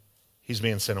why he's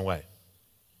being sent away.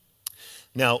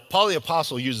 Now, Paul the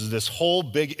Apostle uses this whole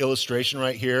big illustration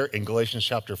right here in Galatians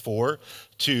chapter 4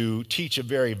 to teach a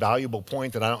very valuable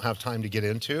point that I don't have time to get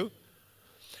into.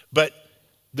 But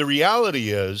the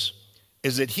reality is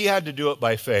that he had to do it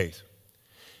by faith.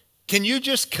 Can you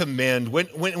just commend, when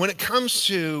it comes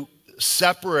to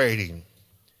separating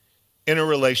in a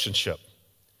relationship,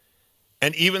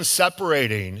 and even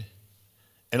separating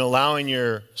and allowing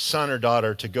your son or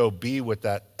daughter to go be with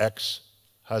that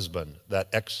ex-husband, that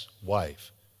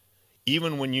ex-wife,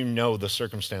 even when you know the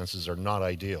circumstances are not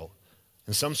ideal.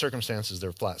 In some circumstances,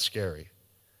 they're flat scary.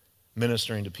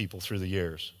 Ministering to people through the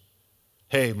years.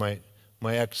 Hey, my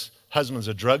ex-husband's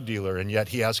a drug dealer, and yet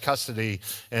he has custody,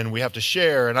 and we have to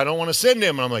share, and I don't want to send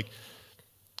him. And I'm like,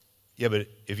 yeah, but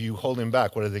if you hold him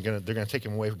back, what are they going to? They're going to take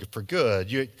him away for good.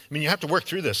 You have to work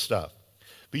through this stuff.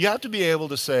 But you have to be able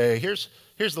to say, here's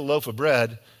the loaf of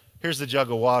bread, here's the jug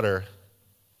of water.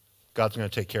 God's going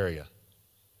to take care of you.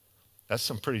 That's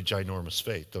some pretty ginormous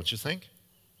faith, don't you think?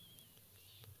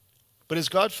 But is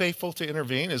God faithful to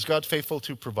intervene? Is God faithful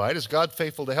to provide? Is God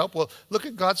faithful to help? Well, look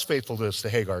at God's faithfulness to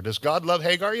Hagar. Does God love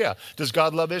Hagar? Yeah. Does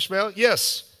God love Ishmael?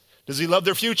 Yes. Does he love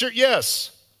their future?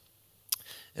 Yes.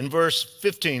 In verse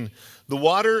 15, the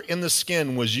water in the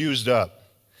skin was used up,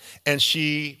 and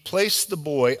she placed the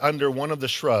boy under one of the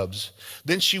shrubs.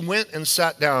 Then she went and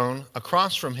sat down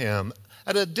across from him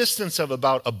at a distance of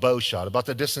about a bow shot, about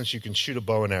the distance you can shoot a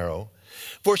bow and arrow.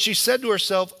 For she said to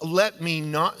herself, let me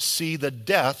not see the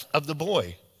death of the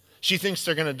boy. She thinks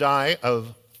they're going to die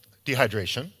of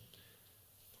dehydration,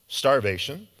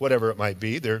 starvation, whatever it might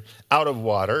be. They're out of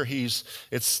water.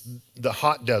 It's the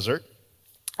hot desert.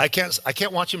 I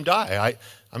can't watch him die.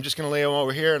 I'm just going to lay him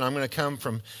over here, and I'm going to come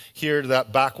from here to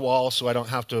that back wall so I don't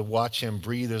have to watch him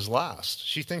breathe his last.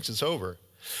 She thinks it's over.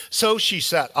 So she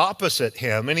sat opposite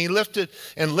him, and he lifted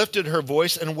her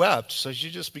voice and wept. So she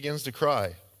just begins to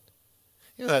cry.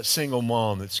 You know that single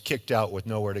mom that's kicked out with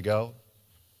nowhere to go?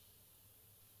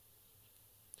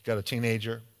 Got a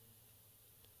teenager.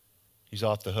 He's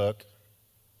off the hook.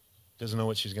 Doesn't know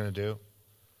what she's going to do.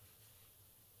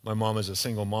 My mom is a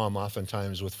single mom,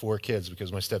 oftentimes with 4 kids,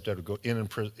 because my stepdad would go in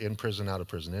prison, out of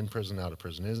prison, in prison, out of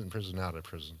prison, in prison, out of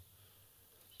prison.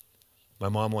 My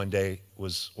mom one day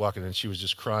was walking and she was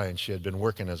just crying. She had been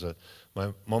working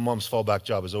my mom's fallback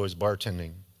job was always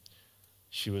bartending.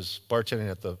 She was bartending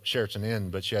at the Sheraton Inn,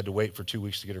 but she had to wait for 2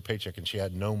 weeks to get her paycheck, and she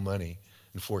had no money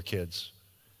and 4 kids.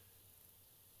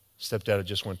 Stepdad had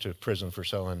just went to prison for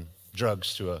selling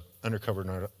drugs to an undercover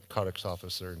narcotics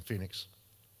officer in Phoenix.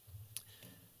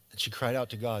 And she cried out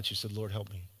to God. She said, Lord,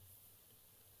 help me.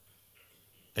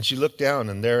 And she looked down,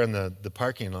 and there in the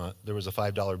parking lot, there was a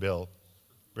 $5 bill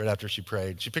right after she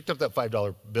prayed. She picked up that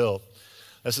 $5 bill.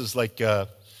 This is like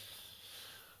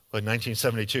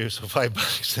 1972, so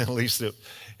 $5, at least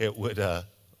it would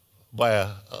buy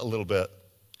a little bit.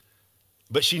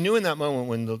 But she knew in that moment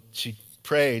when she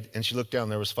prayed and she looked down,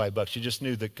 there was $5. She just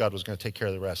knew that God was going to take care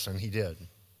of the rest, and he did.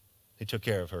 He took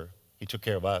care of her. He took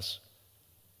care of us.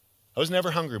 I was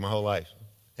never hungry my whole life,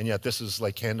 and yet this is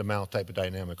like hand-to-mouth type of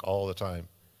dynamic all the time,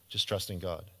 just trusting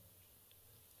God.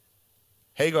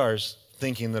 Hagar's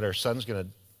thinking that her son's going to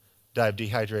die of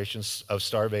dehydration, of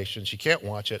starvation. She can't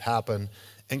watch it happen,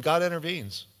 and God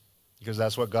intervenes because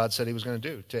that's what God said he was going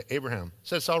to do to Abraham. He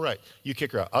said, it's all right. You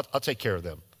kick her out. I'll take care of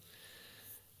them.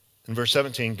 In verse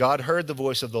 17, God heard the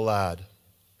voice of the lad.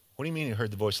 What do you mean he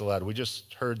heard the voice of the lad? We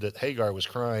just heard that Hagar was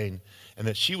crying and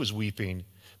that she was weeping,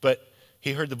 but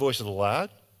he heard the voice of the lad?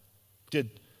 Did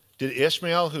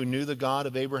Ishmael, who knew the God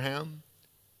of Abraham,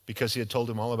 because he had told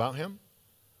him all about him,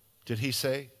 did he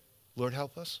say, Lord,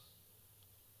 help us?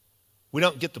 We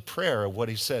don't get the prayer of what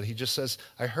he said. He just says,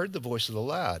 I heard the voice of the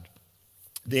lad.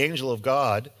 The angel of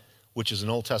God, which is an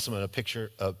Old Testament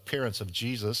appearance of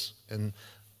Jesus, and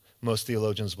most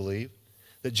theologians believe,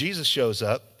 that Jesus shows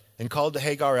up and called to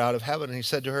Hagar out of heaven, and he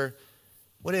said to her,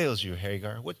 what ails you,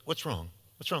 Hagar? What's wrong?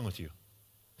 What's wrong with you?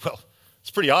 Well, it's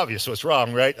pretty obvious what's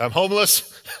wrong, right? I'm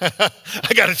homeless.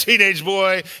 I got a teenage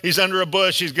boy. He's under a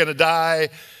bush. He's going to die.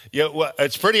 Yeah, well,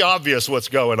 it's pretty obvious what's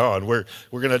going on.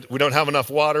 We don't have enough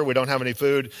water. We don't have any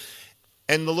food.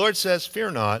 And the Lord says,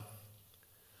 fear not,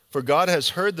 for God has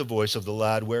heard the voice of the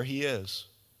lad where he is.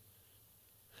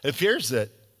 It appears that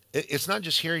it's not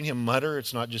just hearing him mutter.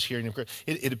 It's not just hearing him cry.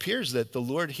 It appears that the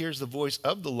Lord hears the voice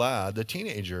of the lad, the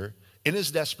teenager, in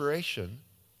his desperation.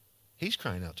 He's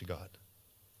crying out to God.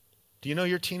 Do you know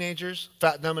your teenagers,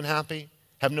 fat, dumb, and happy,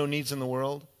 have no needs in the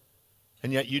world,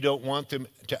 and yet you don't want them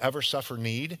to ever suffer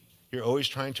need? You're always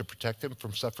trying to protect them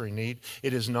from suffering need.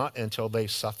 It is not until they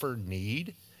suffer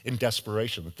need in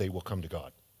desperation that they will come to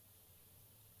God.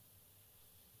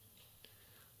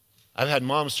 I've had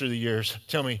moms through the years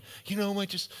tell me,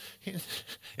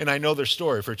 and I know their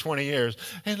story for 20 years,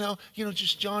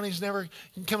 just Johnny's never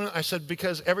coming. I said,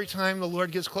 because every time the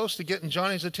Lord gets close to getting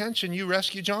Johnny's attention, you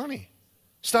rescue Johnny.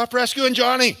 Stop rescuing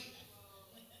Johnny.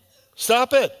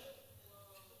 Stop it.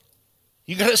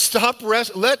 You got to stop.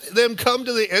 Let them come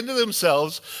to the end of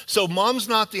themselves. So mom's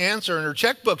not the answer, and her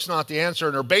checkbook's not the answer,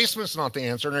 and her basement's not the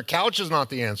answer, and her couch is not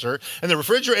the answer, and the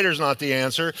refrigerator's not the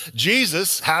answer.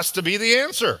 Jesus has to be the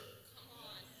answer.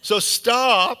 So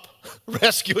stop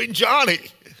rescuing Johnny.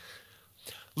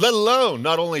 Let alone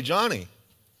not only Johnny.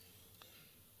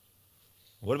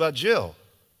 What about Jill?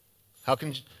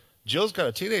 Jill's got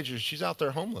a teenager. She's out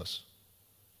there homeless.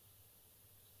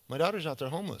 My daughter's out there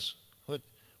homeless.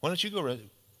 Why don't you go?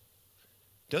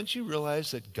 Don't you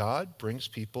realize that God brings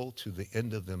people to the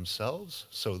end of themselves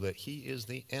so that he is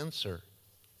the answer?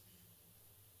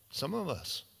 Some of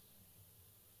us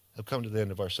have come to the end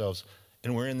of ourselves,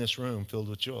 and we're in this room filled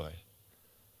with joy.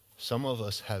 Some of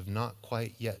us have not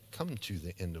quite yet come to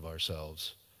the end of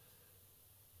ourselves,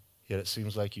 yet it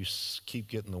seems like you keep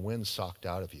getting the wind socked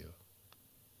out of you.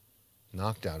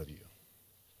 Knocked out of you.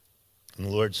 And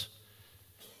the Lord's,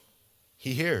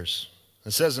 he hears.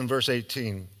 It says in verse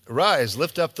 18, arise,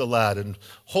 lift up the lad and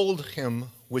hold him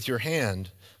with your hand,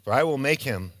 for I will make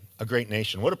him a great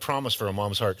nation. What a promise for a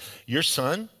mom's heart. Your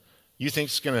son, you think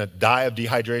is going to die of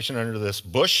dehydration under this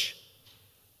bush?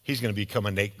 He's going to become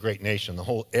a great nation. The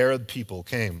whole Arab people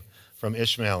came from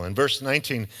Ishmael. In verse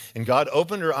 19, and God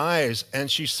opened her eyes, and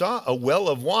she saw a well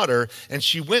of water, and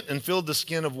she went and filled the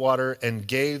skin of water and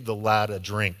gave the lad a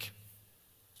drink.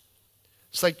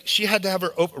 It's like she had to have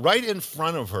her open. Right in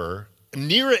front of her,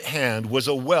 near at hand, was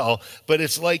a well, but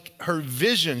it's like her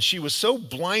vision, she was so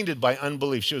blinded by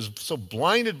unbelief. She was so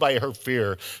blinded by her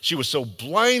fear. She was so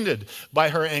blinded by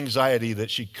her anxiety that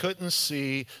she couldn't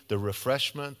see the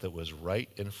refreshment that was right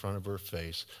in front of her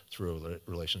face through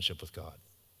a relationship with God.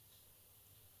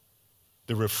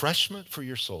 The refreshment for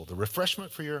your soul, the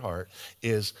refreshment for your heart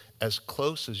is as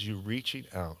close as you reaching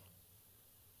out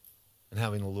and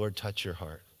having the Lord touch your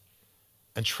heart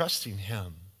and trusting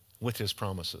him with his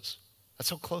promises. That's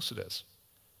how close it is.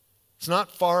 It's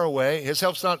not far away. His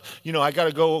help's not, I got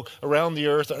to go around the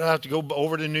earth. I have to go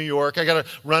over to New York. I got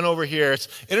to run over here. It's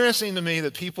interesting to me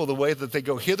that people, the way that they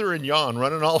go hither and yon,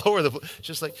 running all over the place,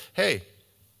 just like, hey,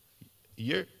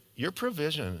 your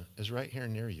provision is right here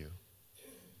near you.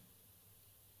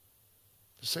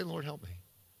 Just say, Lord, help me.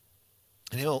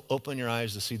 And he'll open your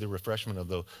eyes to see the refreshment of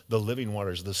the living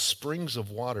waters, the springs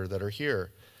of water that are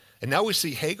here. And now we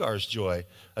see Hagar's joy,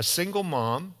 a single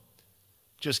mom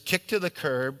just kicked to the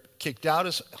curb, kicked out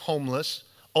as homeless,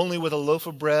 only with a loaf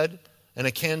of bread and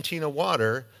a canteen of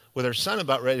water, with her son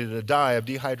about ready to die of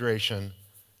dehydration.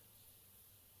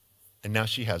 And now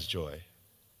she has joy.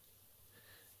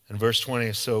 In verse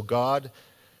 20, so God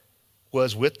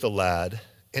was with the lad,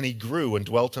 and he grew and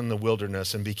dwelt in the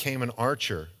wilderness and became an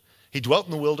archer. He dwelt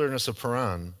in the wilderness of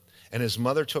Paran, and his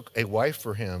mother took a wife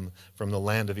for him from the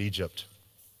land of Egypt.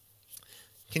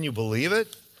 Can you believe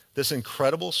it? This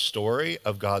incredible story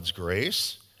of God's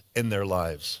grace in their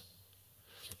lives.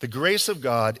 The grace of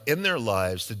God in their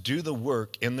lives to do the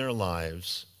work in their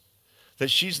lives. That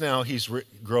he's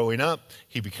growing up,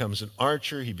 he becomes an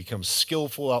archer, he becomes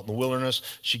skillful out in the wilderness,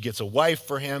 she gets a wife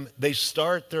for him. They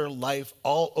start their life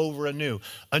all over anew,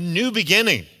 a new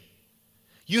beginning.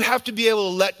 You have to be able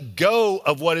to let go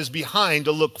of what is behind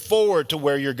to look forward to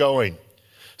where you're going.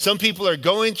 Some people are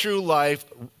going through life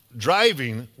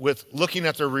driving with looking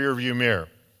at their rearview mirror.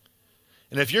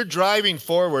 And if you're driving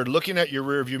forward looking at your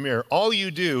rearview mirror, all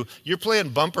you do, you're playing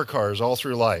bumper cars all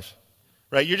through life.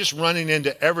 Right? You're just running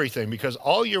into everything because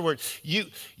all your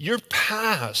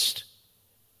past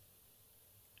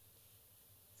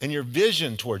and your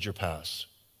vision towards your past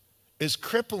is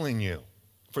crippling you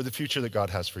for the future that God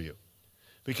has for you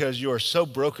because you are so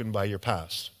broken by your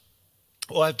past.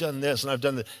 Oh, I've done this and I've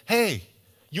done that. Hey,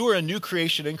 you are a new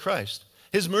creation in Christ.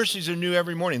 His mercies are new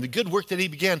every morning. The good work that he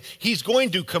began, he's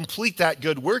going to complete that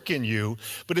good work in you.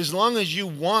 But as long as you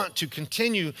want to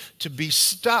continue to be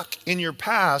stuck in your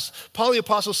past, Paul the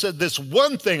Apostle said, this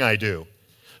one thing I do,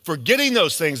 forgetting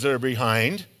those things that are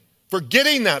behind,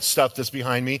 forgetting that stuff that's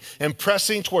behind me, and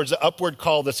pressing towards the upward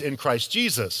call that's in Christ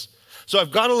Jesus. So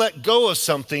I've got to let go of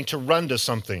something to run to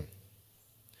something.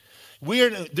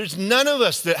 There's none of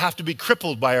us that have to be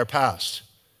crippled by our past.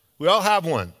 We all have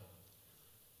one.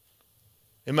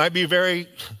 It might be very,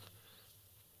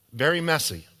 very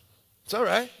messy. It's all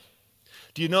right.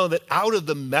 Do you know that out of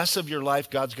the mess of your life,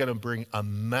 God's going to bring a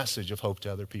message of hope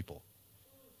to other people?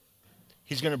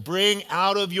 He's going to bring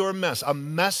out of your mess a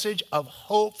message of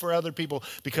hope for other people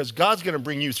because God's going to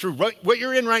bring you through. What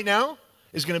you're in right now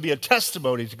is going to be a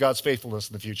testimony to God's faithfulness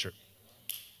in the future.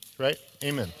 Right?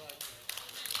 Amen.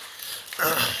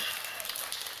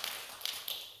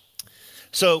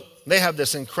 So they have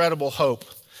this incredible hope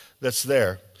that's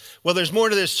there. Well, there's more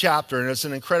to this chapter, and it's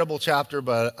an incredible chapter,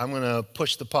 but I'm going to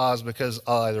push the pause because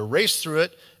I'll either race through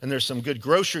it, and there's some good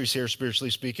groceries here, spiritually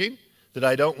speaking, that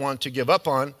I don't want to give up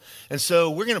on. And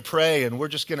so we're going to pray, and we're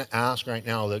just going to ask right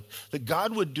now that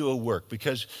God would do a work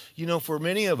because, for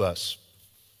many of us,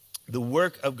 the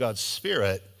work of God's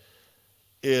Spirit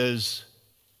is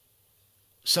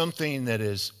something that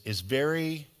is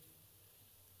very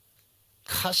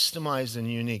customized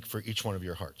and unique for each one of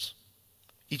your hearts.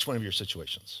 Each one of your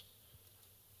situations.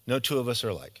 No two of us are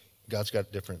alike. God's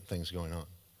got different things going on.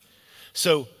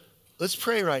 So let's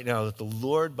pray right now that the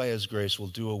Lord, by his grace, will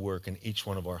do a work in each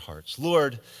one of our hearts.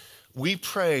 Lord, we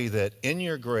pray that in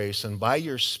your grace and by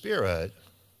your Spirit,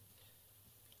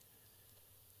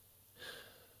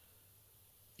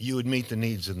 you would meet the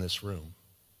needs in this room.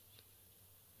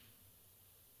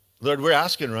 Lord, we're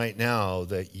asking right now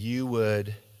that you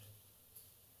would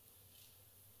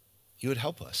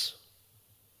help us.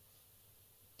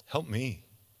 Help me.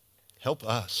 Help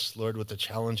us, Lord, with the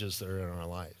challenges that are in our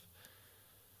life.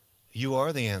 You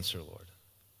are the answer, Lord.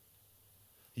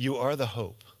 You are the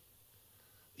hope.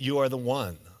 You are the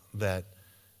one that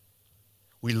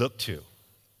we look to.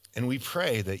 And we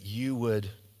pray that you would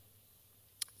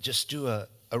just do a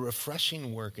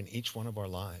refreshing work in each one of our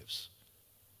lives.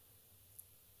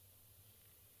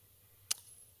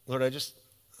 Lord, I just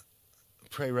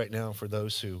pray right now for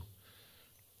those who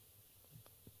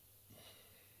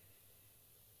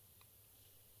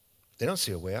they don't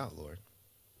see a way out, Lord.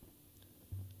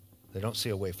 They don't see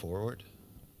a way forward.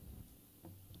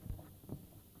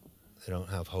 They don't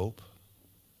have hope.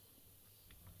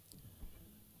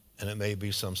 And it may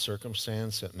be some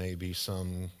circumstance. It may be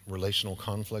some relational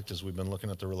conflict, as we've been looking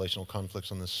at the relational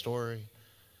conflicts in this story.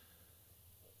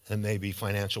 It may be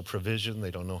financial provision.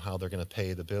 They don't know how they're going to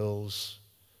pay the bills.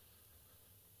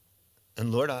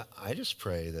 And Lord, I just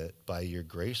pray that by your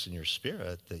grace and your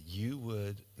Spirit that you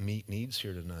would meet needs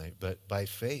here tonight. But by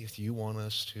faith, you want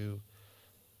us to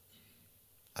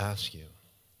ask you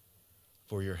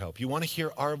for your help. You want to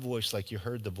hear our voice like you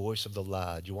heard the voice of the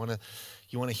lad. You want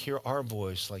to hear our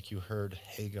voice like you heard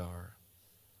Hagar.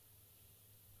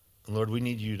 And Lord, we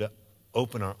need you to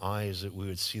open our eyes that we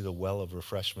would see the well of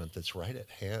refreshment that's right at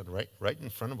hand, right in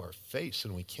front of our face,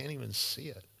 and we can't even see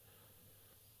it.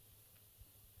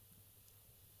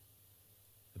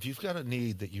 If you've got a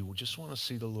need that you just want to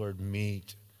see the Lord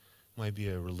meet, might be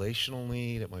a relational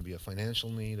need, it might be a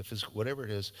financial need, a physical, whatever it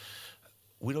is.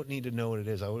 We don't need to know what it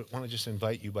is. I want to just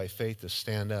invite you by faith to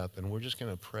stand up, and we're just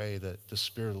going to pray that the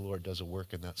Spirit of the Lord does a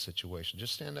work in that situation.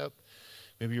 Just stand up.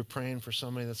 Maybe you're praying for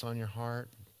somebody that's on your heart.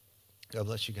 God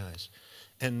bless you guys.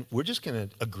 And we're just going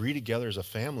to agree together as a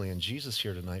family and Jesus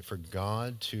here tonight for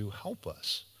God to help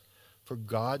us, for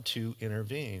God to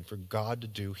intervene, for God to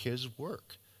do his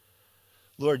work.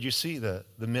 Lord, you see the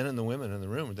men and the women in the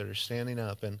room that are standing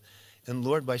up. And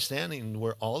Lord, by standing,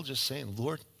 we're all just saying,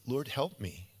 Lord, help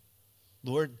me.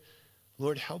 Lord,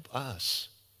 help us.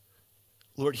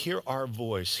 Lord, hear our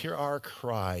voice, hear our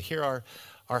cry, hear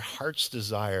our heart's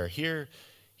desire, hear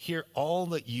all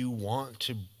that you want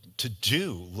to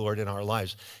do, Lord, in our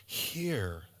lives.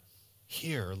 Hear,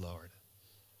 Lord.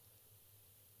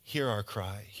 Hear our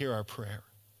cry, hear our prayer.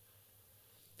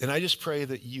 And I just pray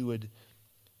that you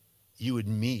would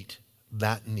meet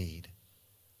that need.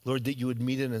 Lord, that you would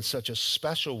meet it in such a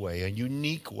special way, a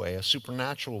unique way, a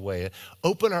supernatural way.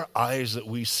 Open our eyes that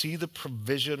we see the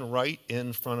provision right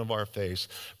in front of our face.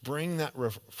 Bring that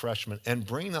refreshment and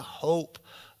bring the hope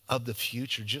of the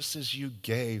future, just as you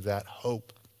gave that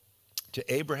hope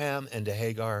to Abraham and to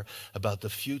Hagar about the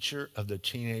future of the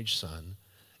teenage son,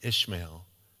 Ishmael,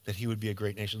 that he would be a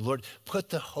great nation. Lord, put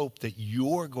the hope that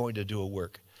you're going to do a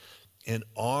work in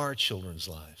our children's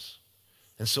lives.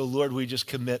 And so, Lord, we just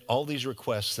commit all these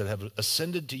requests that have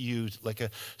ascended to you like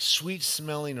a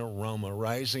sweet-smelling aroma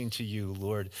rising to you,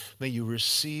 Lord. May you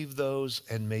receive those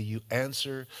and may you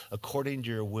answer according to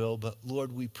your will. But,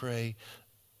 Lord, we pray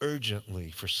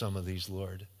urgently for some of these,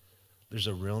 Lord. There's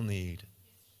a real need.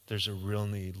 There's a real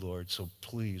need, Lord. So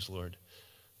please, Lord,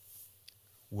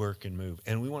 work and move.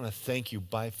 And we want to thank you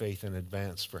by faith in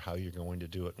advance for how you're going to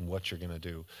do it and what you're going to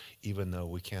do, even though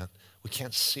we can't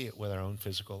see it with our own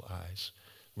physical eyes.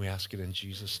 We ask it in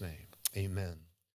Jesus' name. Amen.